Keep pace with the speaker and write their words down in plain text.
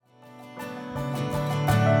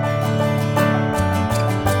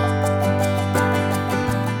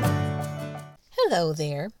Hello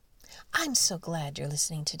there. I'm so glad you're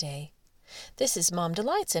listening today. This is Mom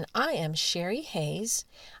Delights, and I am Sherry Hayes,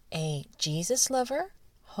 a Jesus lover,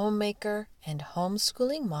 homemaker, and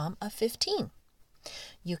homeschooling mom of 15.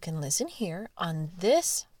 You can listen here on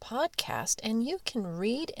this podcast, and you can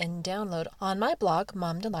read and download on my blog,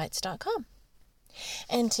 momdelights.com.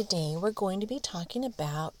 And today we're going to be talking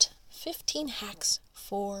about 15 hacks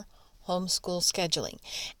for homeschool scheduling.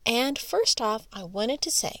 And first off, I wanted to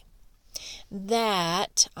say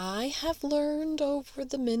that I have learned over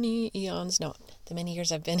the many years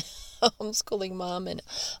I've been a homeschooling mom and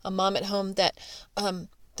a mom at home, that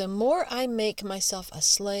the more I make myself a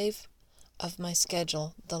slave of my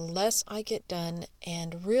schedule, the less I get done,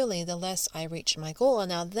 and really the less I reach my goal. And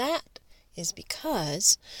now that is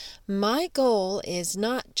because my goal is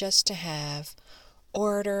not just to have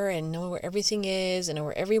order and know where everything is and know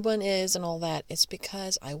where everyone is and all that. It's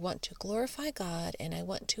because I want to glorify God and I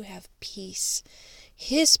want to have peace,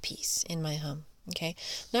 His peace in my home. Okay,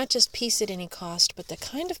 not just peace at any cost, but the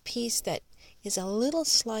kind of peace that is a little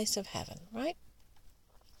slice of heaven, right?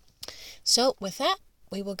 So with that,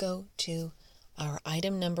 we will go to our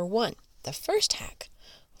item number 1. The first hack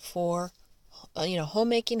for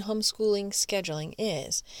homemaking, homeschooling, scheduling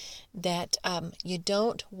is that you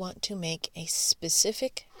don't want to make a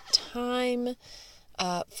specific time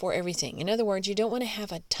for everything. In other words, you don't want to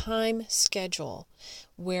have a time schedule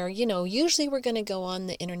where, usually we're going to go on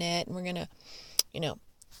the internet and we're going to,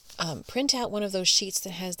 print out one of those sheets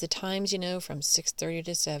that has the times, from 6:30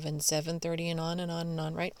 to 7:30 and on and on and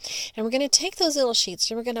on, right? And we're going to take those little sheets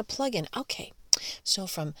and we're going to plug in, okay, so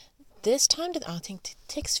from this time I think it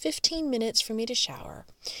takes 15 minutes for me to shower,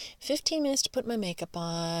 15 minutes to put my makeup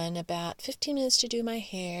on, about 15 minutes to do my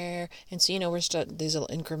hair. And so, we're starting these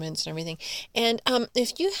little increments and everything. And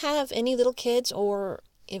if you have any little kids or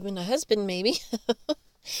even a husband maybe,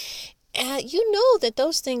 you know that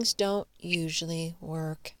those things don't usually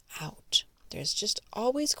work out. There's just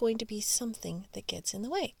always going to be something that gets in the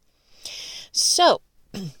way. So,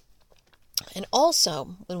 and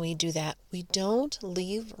also, when we do that, we don't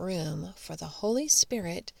leave room for the Holy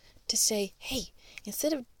Spirit to say, hey,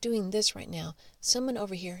 instead of doing this right now, someone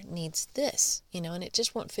over here needs this, and it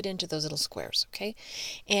just won't fit into those little squares, okay?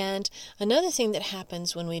 And another thing that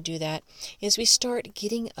happens when we do that is we start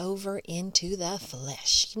getting over into the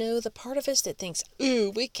flesh. The part of us that thinks, ooh,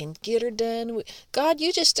 we can get her done. God,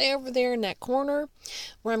 you just stay over there in that corner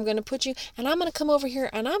where I'm going to put you, and I'm going to come over here,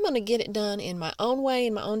 and I'm going to get it done in my own way,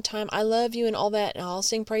 in my own time. I love you and all that, and I'll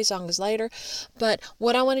sing praise songs later. But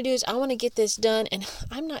what I want to do is I want to get this done, and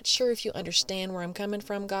I'm not sure if you understand where I'm coming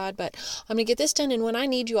from, God, but I'm going to get this done, and when I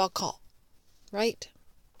need you, I'll call, right?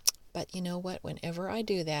 But you know what? Whenever I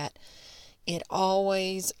do that, it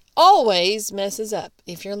always messes up.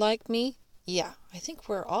 If you're like me, yeah, I think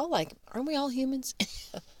we're all aren't we all humans?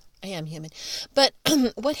 I am human. But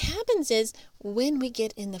what happens is when we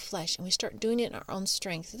get in the flesh and we start doing it in our own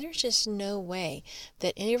strength, there's just no way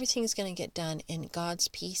that everything is going to get done in God's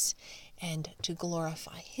peace and to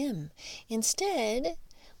glorify Him. Instead,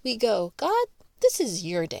 we go, God, this is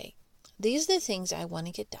your day. These are the things I want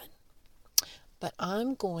to get done. But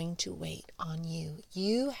I'm going to wait on you.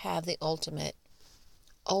 You have the ultimate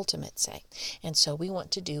say. And so we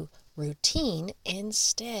want to do routine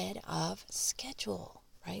instead of schedule,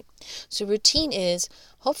 right? So routine is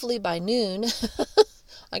hopefully by noon,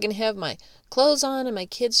 I can have my clothes on and my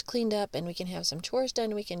kids cleaned up and we can have some chores done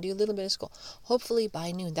and we can do a little bit of school. Hopefully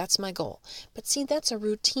by noon, that's my goal. But see, that's a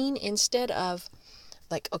routine instead of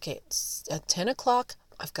okay, it's at 10 o'clock,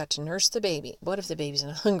 I've got to nurse the baby. What if the baby's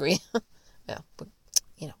not hungry? Well,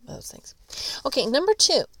 those things. Okay, number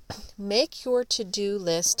 2, make your to-do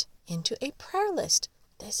list into a prayer list.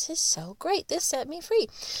 This is so great. This set me free.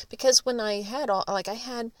 Because when I had I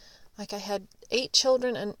had 8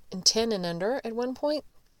 children and 10 and under at one point.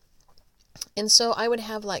 And so I would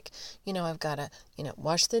have I've got to,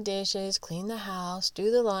 wash the dishes, clean the house,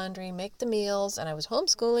 do the laundry, make the meals. And I was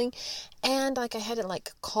homeschooling. And I had to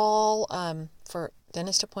call for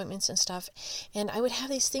dentist appointments and stuff. And I would have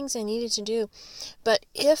these things I needed to do. But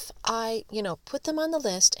if I, put them on the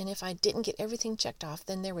list and if I didn't get everything checked off,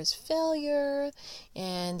 then there was failure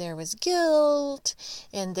and there was guilt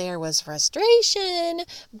and there was frustration.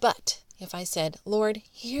 But if I said, Lord,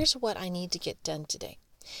 here's what I need to get done today.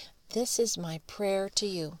 This is my prayer to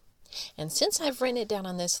you. And since I've written it down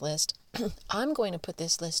on this list, I'm going to put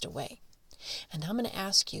this list away. And I'm going to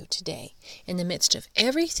ask you today, in the midst of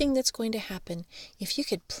everything that's going to happen, if you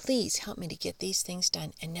could please help me to get these things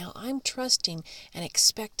done. And now I'm trusting and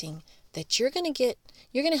expecting that you're going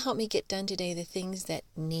to help me get done today the things that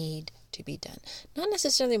need to be done. Not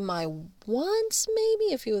necessarily my wants,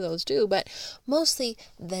 maybe a few of those too, but mostly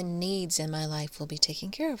the needs in my life will be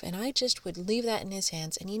taken care of. And I just would leave that in his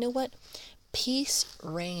hands. And you know what? Peace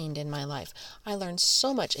reigned in my life. I learned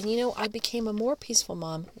so much. And I became a more peaceful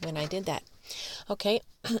mom when I did that. Okay,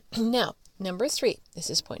 now, number 3. This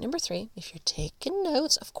is point number 3. If you're taking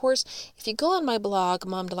notes, of course, if you go on my blog,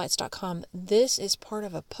 momdelights.com, this is part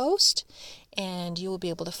of a post, and you will be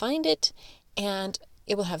able to find it, and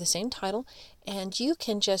it will have the same title, and you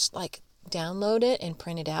can just download it and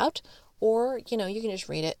print it out, or, you can just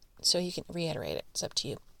read it so you can reiterate it. It's up to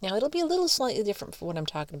you. Now, it'll be a little slightly different for what I'm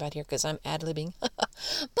talking about here because I'm ad-libbing,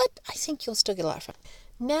 but I think you'll still get a lot from it.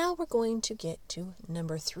 Now we're going to get to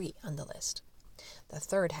number 3 on the list. The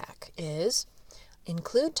third hack is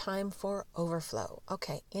include time for overflow.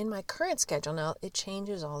 Okay, in my current schedule, now it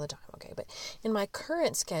changes all the time, okay, but in my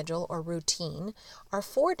current schedule or routine are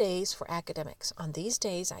 4 days for academics. On these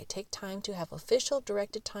days, I take time to have official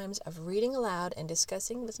directed times of reading aloud and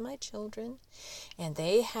discussing with my children, and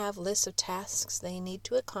they have lists of tasks they need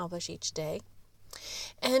to accomplish each day.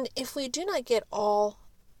 And if we do not get all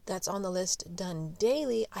that's on the list done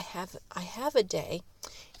daily, I have a day,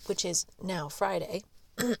 which is now Friday,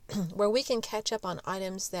 where we can catch up on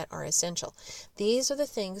items that are essential. These are the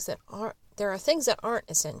things there are things that aren't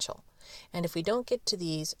essential. And if we don't get to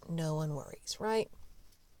these, no one worries, right?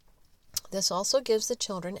 This also gives the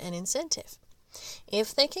children an incentive.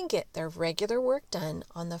 If they can get their regular work done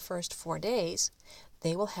on the first 4 days,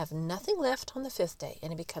 they will have nothing left on the 5th day,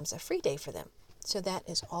 and it becomes a free day for them. So that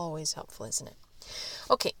is always helpful, isn't it?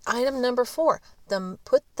 Okay, item number 4,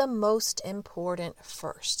 put the most important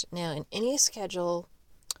first. Now, in any schedule,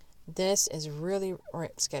 this is really,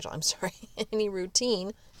 any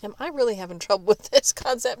routine, am I really having trouble with this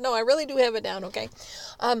concept? No, I really do have it down, okay?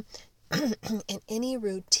 In any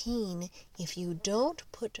routine, if you don't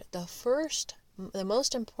put the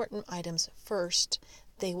most important items first,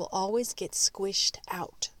 they will always get squished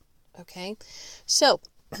out, okay? So,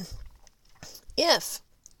 if,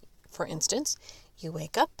 for instance, you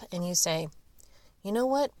wake up and you say, you know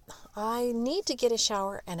what, I need to get a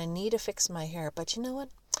shower and I need to fix my hair, but you know what,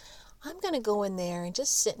 I'm going to go in there and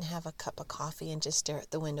just sit and have a cup of coffee and just stare at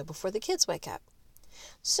the window before the kids wake up.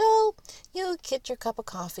 So you get your cup of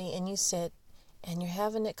coffee and you sit and you're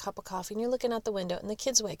having a cup of coffee and you're looking out the window and the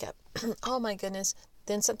kids wake up. Oh my goodness.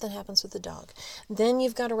 Then something happens with the dog. Then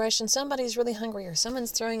you've got to rush and somebody's really hungry or someone's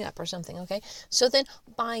throwing up or something, okay? So then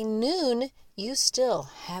by noon, you still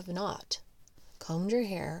have not combed your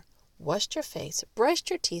hair, washed your face, brushed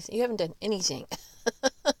your teeth. You haven't done anything.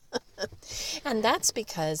 And that's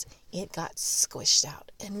because it got squished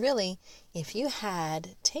out. And really, if you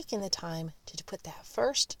had taken the time to put that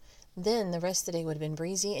first, then the rest of the day would have been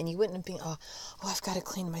breezy and you wouldn't have been, oh, I've got to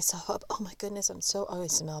clean myself up. Oh my goodness, I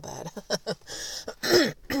smell bad.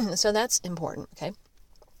 So that's important, okay?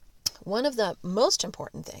 One of the most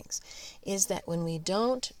important things is that when we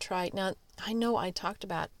don't try, now I know I talked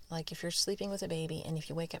about if you're sleeping with a baby and if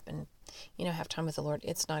you wake up and, have time with the Lord,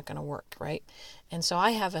 it's not going to work, right? And so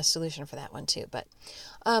I have a solution for that one too. But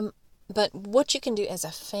what you can do as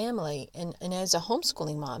a family and as a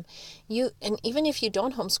homeschooling mom, and even if you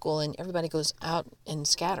don't homeschool and everybody goes out and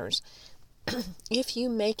scatters, if you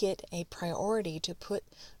make it a priority to put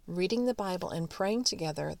reading the Bible and praying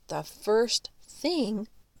together the first thing,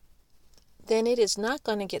 then it is not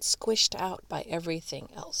going to get squished out by everything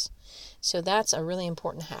else. So that's a really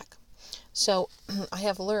important hack. So I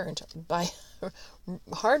have learned by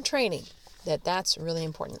hard training that that's really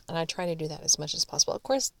important. And I try to do that as much as possible. Of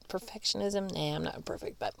course, perfectionism, I'm not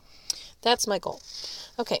perfect, but that's my goal.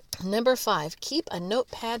 Okay, number 5, keep a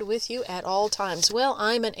notepad with you at all times. Well,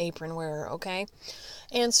 I'm an apron wearer, okay?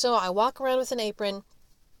 And so I walk around with an apron.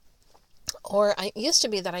 Or I used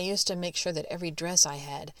to make sure that every dress I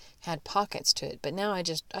had pockets to it, but now I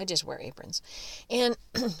just wear aprons. And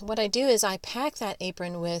what I do is I pack that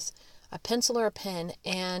apron with a pencil or a pen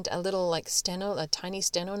and a little a tiny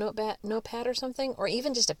steno notepad or something, or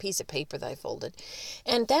even just a piece of paper that I folded.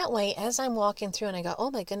 And that way, as I'm walking through and I go,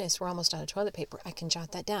 oh my goodness, we're almost out of toilet paper, I can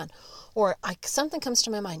jot that down. Or something comes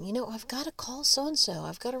to my mind, I've got to call so-and-so,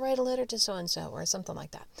 I've got to write a letter to so-and-so, or something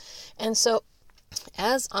like that. And so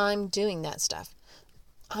as I'm doing that stuff,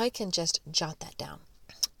 I can just jot that down.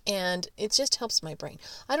 And it just helps my brain.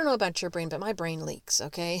 I don't know about your brain, but my brain leaks,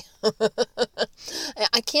 okay?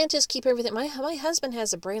 I can't just keep everything. My husband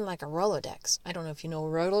has a brain like a Rolodex. I don't know if you know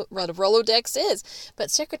what a Rolodex is,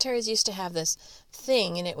 but secretaries used to have this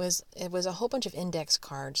thing, and it was a whole bunch of index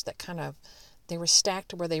cards that they were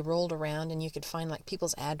stacked where they rolled around, and you could find like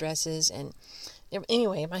people's addresses. And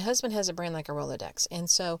anyway, my husband has a brain like a Rolodex, and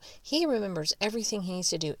so he remembers everything he needs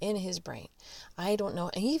to do in his brain. I don't know,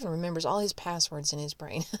 he even remembers all his passwords in his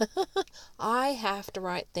brain. I have to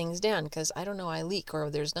write things down because I don't know, I leak or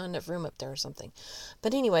there's not enough room up there or something.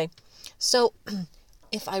 But anyway, so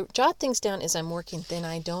if I jot things down as I'm working, then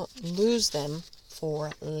I don't lose them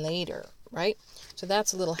for later, right? So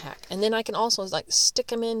that's a little hack. And then I can also like stick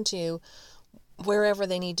them into wherever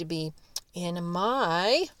they need to be in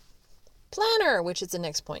my planner, which is the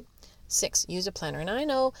next point. 6, use a planner. And I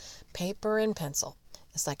know paper and pencil.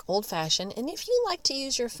 It's like old-fashioned. And if you like to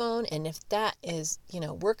use your phone, and if that is,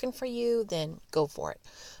 working for you, then go for it.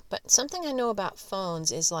 But something I know about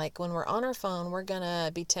phones is like when we're on our phone, we're going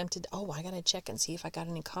to be tempted, I got to check and see if I got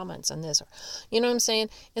any comments on this. Or, you know what I'm saying?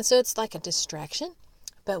 And so it's like a distraction.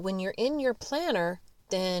 But when you're in your planner,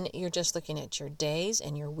 then you're just looking at your days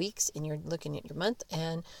and your weeks, and you're looking at your month,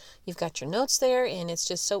 and you've got your notes there, and it's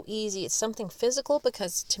just so easy. It's something physical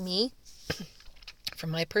because to me, for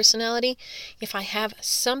my personality, if I have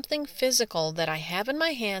something physical that I have in my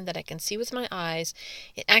hand that I can see with my eyes,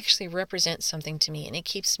 it actually represents something to me, and it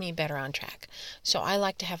keeps me better on track. So I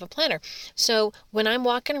like to have a planner. So when I'm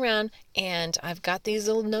walking around and I've got these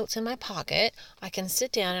little notes in my pocket, I can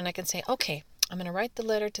sit down and I can say, okay, I'm going to write the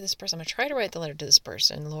letter to this person. I'm going to try to write the letter to this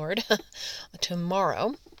person, Lord,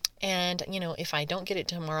 tomorrow. And, if I don't get it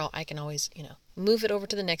tomorrow, I can always, move it over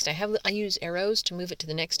to the next day. I use arrows to move it to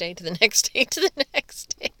the next day, to the next day, to the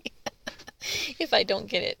next day. If I don't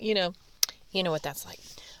get it, you know what that's like.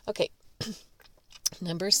 Okay.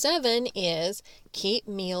 Number 7 is keep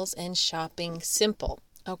meals and shopping simple.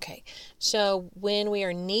 Okay. So when we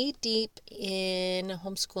are knee deep in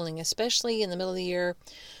homeschooling, especially in the middle of the year,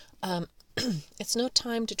 it's no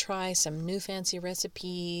time to try some new fancy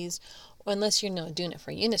recipes, unless you're doing it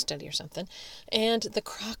for a unit study or something. And the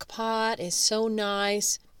crock pot is so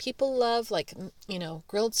nice. People love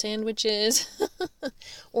grilled sandwiches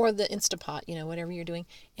or the Instapot, whatever you're doing.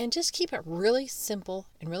 And just keep it really simple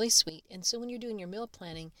and really sweet. And so when you're doing your meal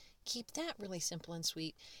planning, keep that really simple and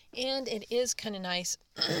sweet. And it is kind of nice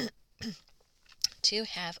to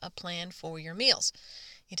have a plan for your meals.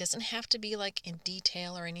 It doesn't have to be like in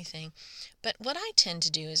detail or anything. But what I tend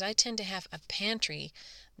to do is I tend to have a pantry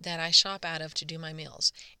that I shop out of to do my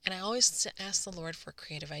meals. And I always ask the Lord for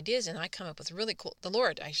creative ideas, and I come up with really cool, the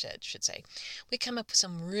Lord, I should say, we come up with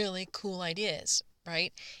some really cool ideas,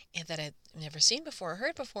 right? And that I've never seen before or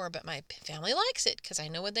heard before, but my family likes it because I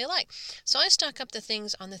know what they like. So I stock up the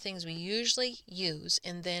things we usually use,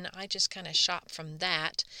 and then I just kind of shop from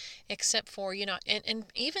that, except for, and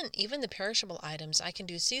even the perishable items. I can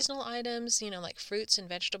do seasonal items, like fruits and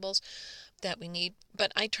vegetables that we need,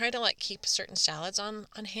 but I try to keep certain salads on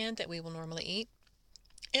hand that we will normally eat.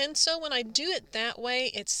 And so when I do it that way,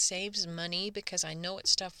 it saves money because I know it's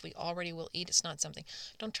stuff we already will eat. It's not something,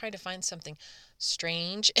 don't try to find something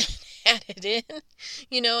strange and add it in,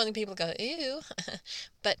 and then people go, ew,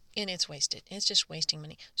 and it's wasted. It's just wasting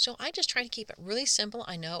money. So I just try to keep it really simple.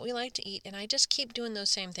 I know what we like to eat, and I just keep doing those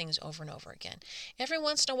same things over and over again. Every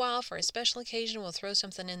once in a while, for a special occasion, we'll throw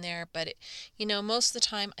something in there, but most of the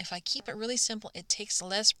time, if I keep it really simple, it takes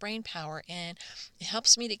less brain power, and it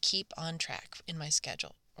helps me to keep on track in my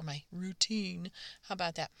schedule or my routine. How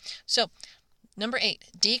about that? So, number 8,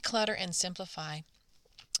 declutter and simplify.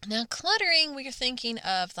 Now, cluttering, we're thinking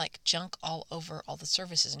of junk all over all the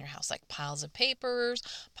surfaces in your house, like piles of papers,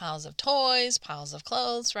 piles of toys, piles of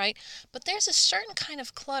clothes, right? But there's a certain kind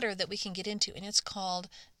of clutter that we can get into, and it's called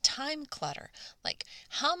time clutter. Like,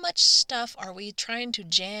 how much stuff are we trying to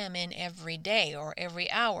jam in every day or every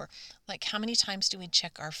hour? Like, how many times do we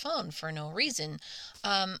check our phone for no reason?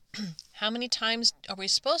 How many times are we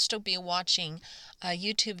supposed to be watching a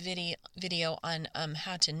YouTube video on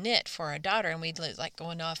how to knit for our daughter, and we'd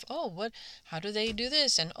going off, how do they do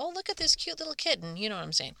this? And look at this cute little kitten. You know what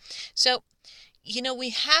I'm saying? So, we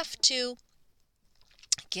have to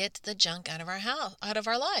get the junk out of our house, out of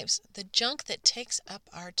our lives, the junk that takes up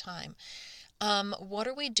our time. What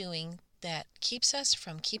are we doing that keeps us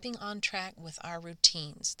from keeping on track with our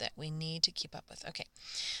routines that we need to keep up with? Okay.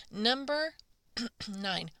 Number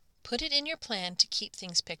 9, put it in your plan to keep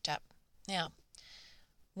things picked up. Now,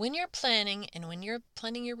 when you're planning and when you're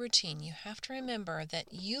planning your routine, you have to remember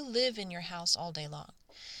that you live in your house all day long.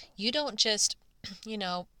 You don't just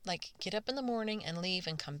get up in the morning and leave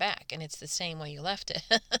and come back, and it's the same way you left it.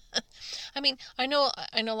 I mean, I know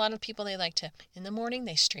a lot of people, they like to, in the morning,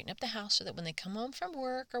 they straighten up the house so that when they come home from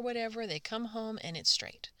work or whatever, they come home and it's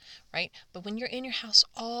straight, right? But when you're in your house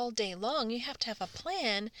all day long, you have to have a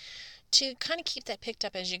plan to kind of keep that picked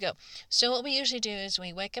up as you go. So what we usually do is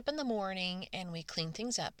we wake up in the morning and we clean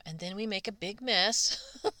things up, and then we make a big mess,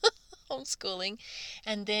 homeschooling,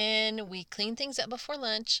 and then we clean things up before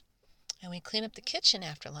lunch, and we clean up the kitchen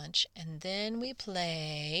after lunch, and then we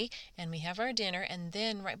play, and we have our dinner, and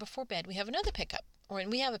then right before bed we have another pickup. Or when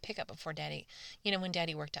we have a pickup before Daddy, when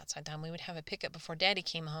Daddy worked outside time, we would have a pickup before Daddy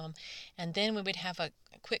came home, and then we would have a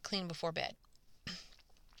quick clean before bed.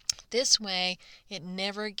 This way, it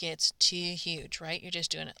never gets too huge, right? You're just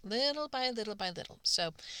doing it little by little by little.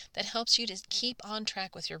 So that helps you to keep on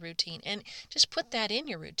track with your routine. And just put that in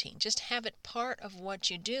your routine. Just have it part of what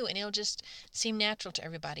you do, and it'll just seem natural to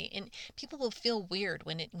everybody. And people will feel weird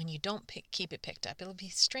when you don't keep it picked up. It'll be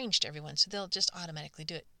strange to everyone, so they'll just automatically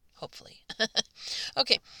do it. Hopefully.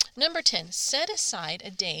 Okay, number 10, set aside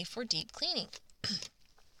a day for deep cleaning.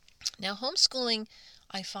 Now, homeschooling,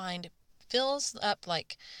 I find, fills up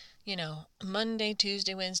like, Monday,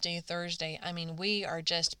 Tuesday, Wednesday, Thursday. I mean, we are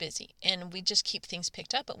just busy, and we just keep things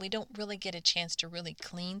picked up, but we don't really get a chance to really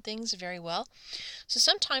clean things very well. So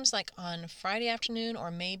sometimes, like on Friday afternoon,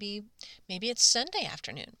 or maybe it's Sunday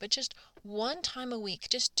afternoon, but just one time a week,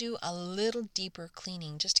 just do a little deeper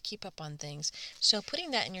cleaning just to keep up on things. So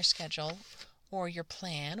putting that in your schedule or your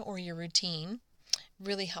plan or your routine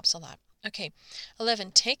really helps a lot. Okay,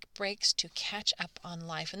 11, take breaks to catch up on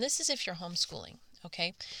life. And this is if you're homeschooling,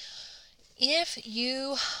 okay? If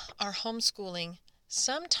you are homeschooling,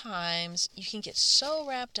 sometimes you can get so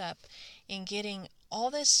wrapped up in getting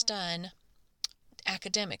all this done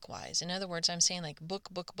academic-wise. In other words, I'm saying like book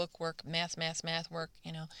work, math work,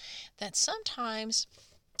 that sometimes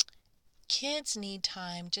kids need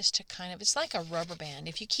time just to it's like a rubber band.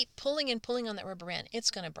 If you keep pulling and pulling on that rubber band, it's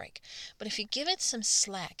going to break. But if you give it some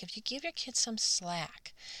slack, if you give your kids some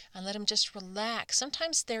slack and let them just relax,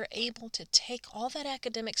 sometimes they're able to take all that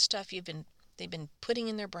academic stuff they've been putting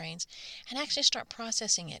in their brains and actually start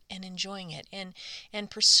processing it and enjoying it and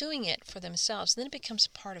pursuing it for themselves. Then it becomes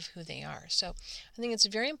part of who they are. So I think it's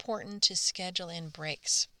very important to schedule in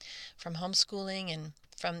breaks from homeschooling and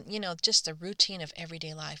from, just the routine of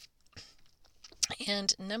everyday life.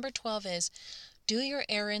 And number 12 is do your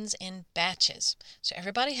errands in batches. So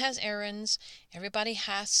everybody has errands. Everybody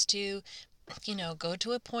has to, go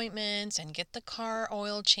to appointments and get the car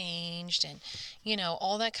oil changed and,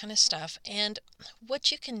 all that kind of stuff. And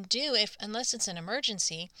what you can do, unless it's an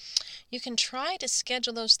emergency, you can try to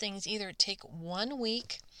schedule those things. Either take 1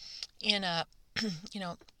 week in a,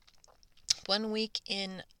 1 week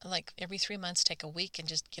in, like every 3 months, take a week and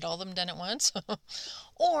just get all of them done at once.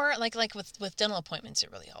 Or like with dental appointments,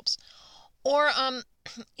 it really helps. Or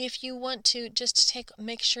if you want to just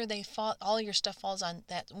make sure all your stuff falls on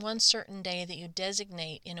that one certain day that you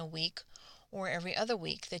designate in a week or every other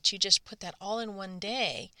week, that you just put that all in one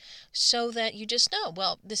day so that you just know,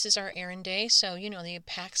 well, this is our errand day. So, you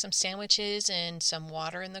pack some sandwiches and some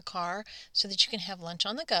water in the car so that you can have lunch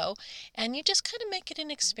on the go. And you just kind of make it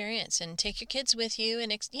an experience and take your kids with you.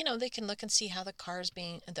 And, they can look and see how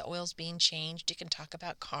the oil's being changed. You can talk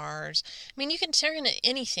about cars. I mean, you can turn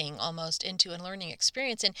anything almost into a learning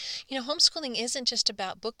experience. And, homeschooling isn't just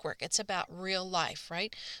about bookwork. It's about real life,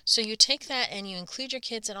 right? So you take that and you include your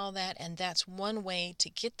kids and all that, and that's one way to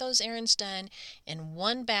get those errands done in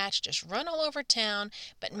one batch. Just run all over town,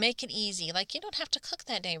 but make it easy. Like, you don't have to cook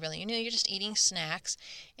that day, really. You're just eating snacks.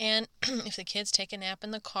 And if the kids take a nap in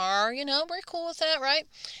the car, we're cool with that, right?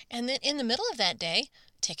 And then in the middle of that day,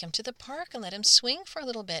 take them to the park and let them swing for a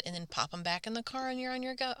little bit, and then pop them back in the car, and you're on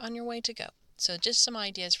your way to go. So just some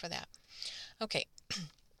ideas for that. Okay.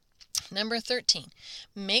 Number 13,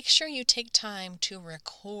 make sure you take time to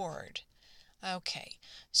record. Okay,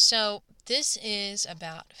 so this is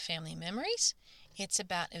about family memories, it's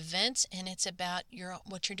about events, and it's about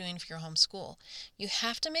what you're doing for your homeschool. You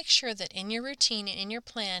have to make sure that in your routine and in your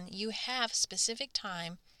plan, you have specific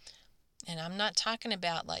time, and I'm not talking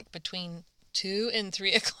about like between 2 and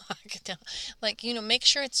 3 o'clock. Like, make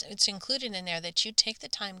sure it's included in there, that you take the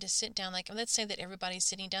time to sit down. Like, let's say that everybody's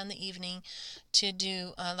sitting down in the evening to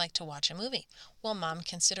do, to watch a movie. Well, Mom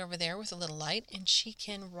can sit over there with a little light, and she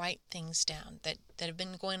can write things down that have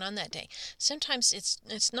been going on that day. Sometimes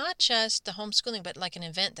it's not just the homeschooling, but like an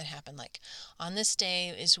event that happened. Like, on this day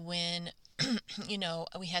is when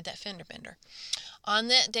we had that fender bender. On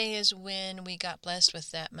that day is when we got blessed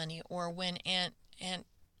with that money, or when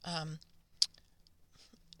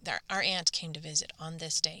our aunt came to visit on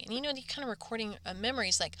this day. And you kind of recording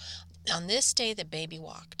memories, like on this day the baby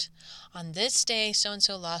walked. On this day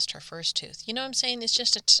so-and-so lost her first tooth. You know what I'm saying? It's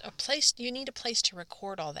just a place, you need a place to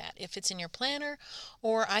record all that. If it's in your planner,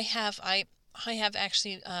 or I have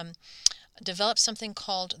actually developed something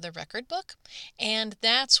called the record book, and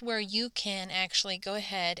that's where you can actually go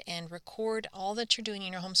ahead and record all that you're doing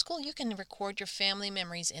in your homeschool. You can record your family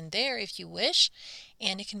memories in there if you wish,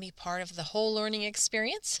 and it can be part of the whole learning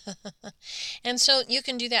experience. And so you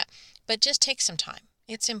can do that, but just take some time.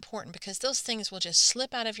 It's important because those things will just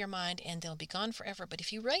slip out of your mind and they'll be gone forever. But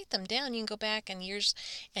if you write them down, you can go back in years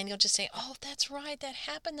and you'll just say, oh, that's right, that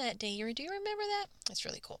happened that day. Do you remember that? It's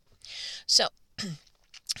really cool. So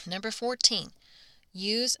number 14,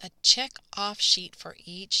 use a check-off sheet for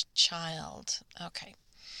each child. Okay.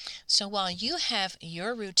 So while you have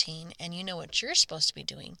your routine and you know what you're supposed to be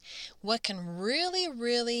doing, what can really,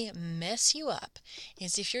 really mess you up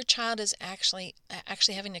is if your child is actually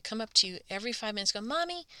having to come up to you every 5 minutes and go,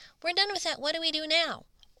 Mommy, we're done with that. What do we do now?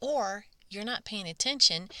 Or you're not paying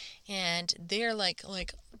attention and they're like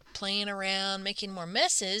playing around, making more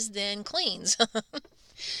messes than cleans.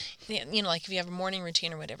 Like if you have a morning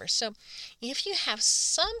routine or whatever. So if you have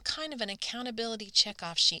some kind of an accountability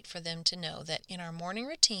checkoff sheet for them to know that in our morning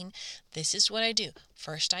routine, this is what I do.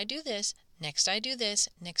 First I do this, next I do this,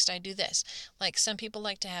 next I do this. Like some people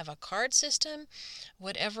like to have a card system,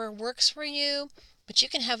 whatever works for you. But you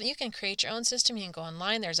can create your own system. You can go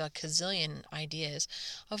online. There's a gazillion ideas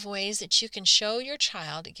of ways that you can show your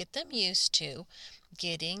child, get them used to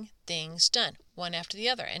getting things done one after the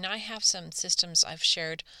other. And I have some systems I've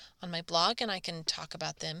shared on my blog, and I can talk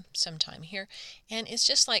about them sometime here. And it's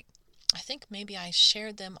just like, I think maybe I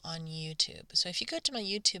shared them on YouTube. So if you go to my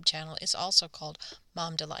YouTube channel, it's also called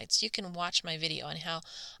Mom Delights. You can watch my video on how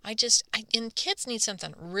and kids need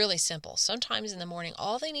something really simple. Sometimes in the morning,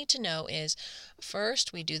 all they need to know is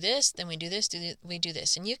first we do this, then we do this, we do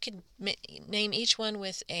this. And you can name each one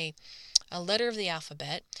with a letter of the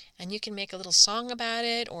alphabet, and you can make a little song about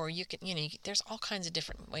it, or you can, there's all kinds of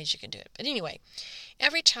different ways you can do it. But anyway,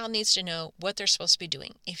 every child needs to know what they're supposed to be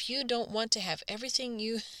doing. If you don't want to have everything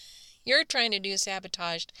you're trying to do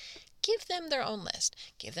sabotaged, give them their own list.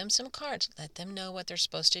 Give them some cards. Let them know what they're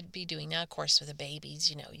supposed to be doing. Now, of course, for the babies,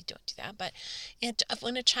 you don't do that. But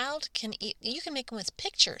when a child can eat, you can make them with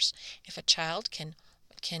pictures. If a child can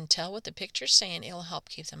tell what the picture's saying, it'll help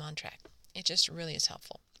keep them on track. It just really is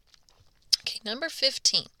helpful. Okay, number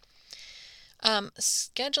 15.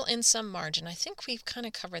 Schedule in some margin. I think we've kind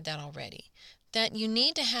of covered that already. That you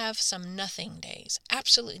need to have some nothing days.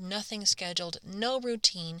 Absolutely nothing scheduled, no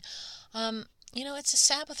routine. It's a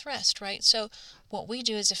Sabbath rest, right? So what we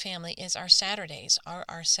do as a family is our Saturdays are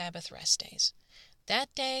our Sabbath rest days.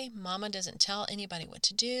 That day, Mama doesn't tell anybody what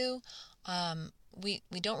to do. We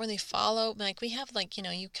don't really follow, we have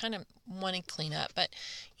you kind of want to clean up, but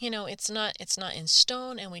it's not in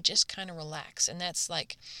stone, and we just kind of relax. And that's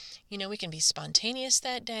we can be spontaneous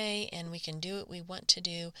that day, and we can do what we want to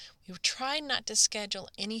do. We try not to schedule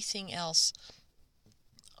anything else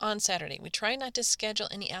on Saturday. We try not to schedule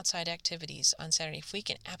any outside activities on Saturday if we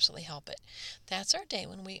can absolutely help it. That's our day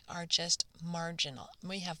when we are just marginal.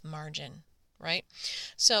 We have margin, right?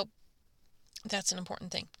 So that's an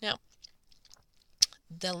important thing. Now,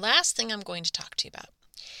 the last thing I'm going to talk to you about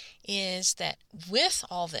is that with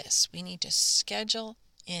all this, we need to schedule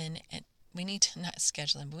in, and we need to not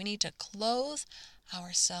schedule in, but we need to clothe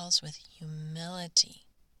ourselves with humility.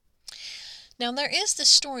 Now, there is the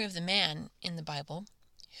story of the man in the Bible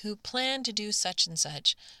who planned to do such and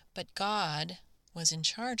such, but God was in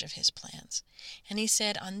charge of his plans. And he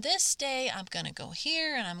said, on this day, I'm going to go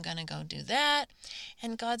here and I'm going to go do that.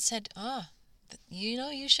 And God said,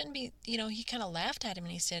 you shouldn't be, he kind of laughed at him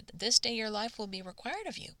and he said, this day your life will be required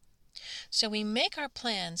of you. So we make our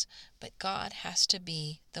plans, but God has to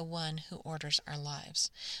be the one who orders our lives.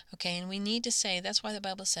 Okay, and we need to say, that's why the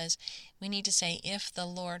Bible says, we need to say, if the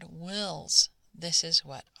Lord wills, this is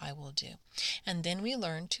what I will do. And then we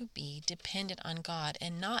learn to be dependent on God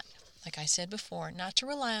and not, like I said before, not to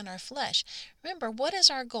rely on our flesh. Remember, what is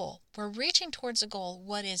our goal? We're reaching towards a goal.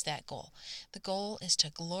 What is that goal? The goal is to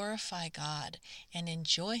glorify God and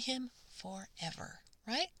enjoy Him forever,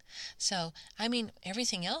 right? So,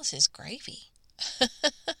 everything else is gravy.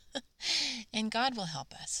 And God will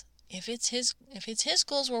help us. If it's his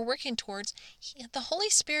goals we're working towards, the Holy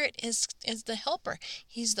Spirit is the helper.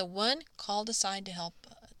 He's the one called aside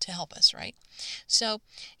to help us, right? So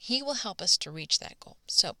He will help us to reach that goal.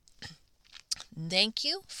 So thank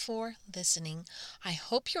you for listening. I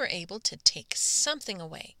hope you're able to take something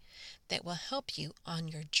away that will help you on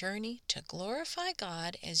your journey to glorify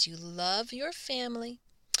God as you love your family.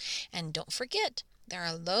 And don't forget, there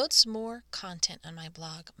are loads more content on my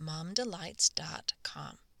blog,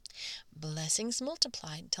 momdelights.com. Blessings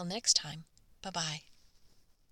multiplied. Till next time. Bye-bye.